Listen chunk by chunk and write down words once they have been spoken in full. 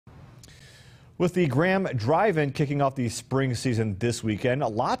With the Graham Drive-In kicking off the spring season this weekend,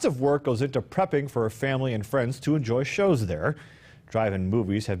 lots of work goes into prepping for family and friends to enjoy shows there. Drive-in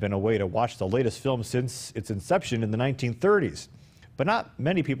movies have been a way to watch the latest film since its inception in the 1930s. But not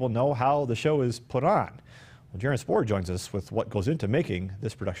many people know how the show is put on. Well, Jaron Spohr joins us with what goes into making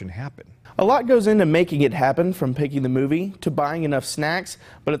this production happen. A lot goes into making it happen, from picking the movie to buying enough snacks,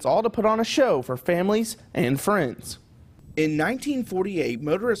 but it's all to put on a show for families and friends. In 1948,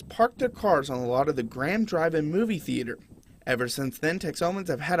 motorists parked their cars on a lot of the Graham Drive-In movie theater. Ever since then, Texomans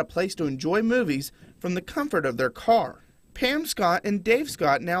have had a place to enjoy movies from the comfort of their car. Pam Scott and Dave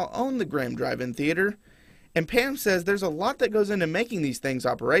Scott now own the Graham Drive-In theater, and Pam says there's a lot that goes into making these things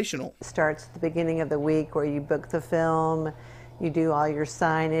operational. It starts at the beginning of the week where you book the film, you do all your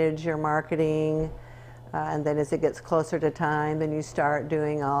signage, your marketing, and then as it gets closer to time, then you start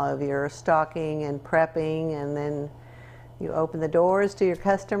doing all of your stocking and prepping, and then you open the doors to your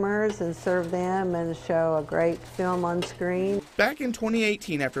customers and serve them and show a great film on screen. Back in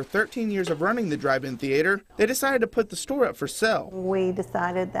 2018, after 13 years of running the drive-in theater, they decided to put the store up for sale. We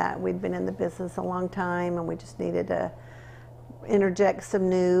decided that we'd been in the business a long time and we just needed to interject some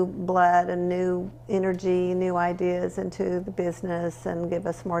new blood and new energy, new ideas into the business and give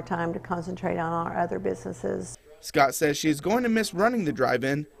us more time to concentrate on our other businesses. Scott says she's going to miss running the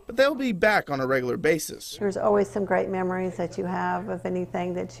drive-in, but they'll be back on a regular basis. There's always some great memories that you have of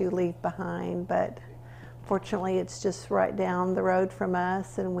anything that you leave behind, but fortunately it's just right down the road from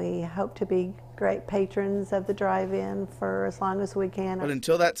us, and we hope to be great patrons of the drive-in for as long as we can. But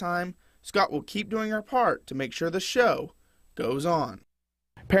until that time, Scott will keep doing her part to make sure the show goes on.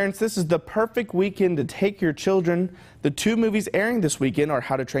 Parents, this is the perfect weekend to take your children. The two movies airing this weekend are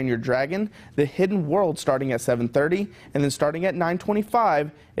How to Train Your Dragon, The Hidden World, starting at 7:30, and then starting at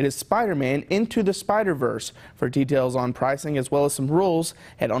 9:25, it is Spider-Man Into the Spider-Verse. For details on pricing as well as some rules,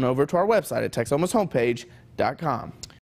 head on over to our website at Texomashomepage.com.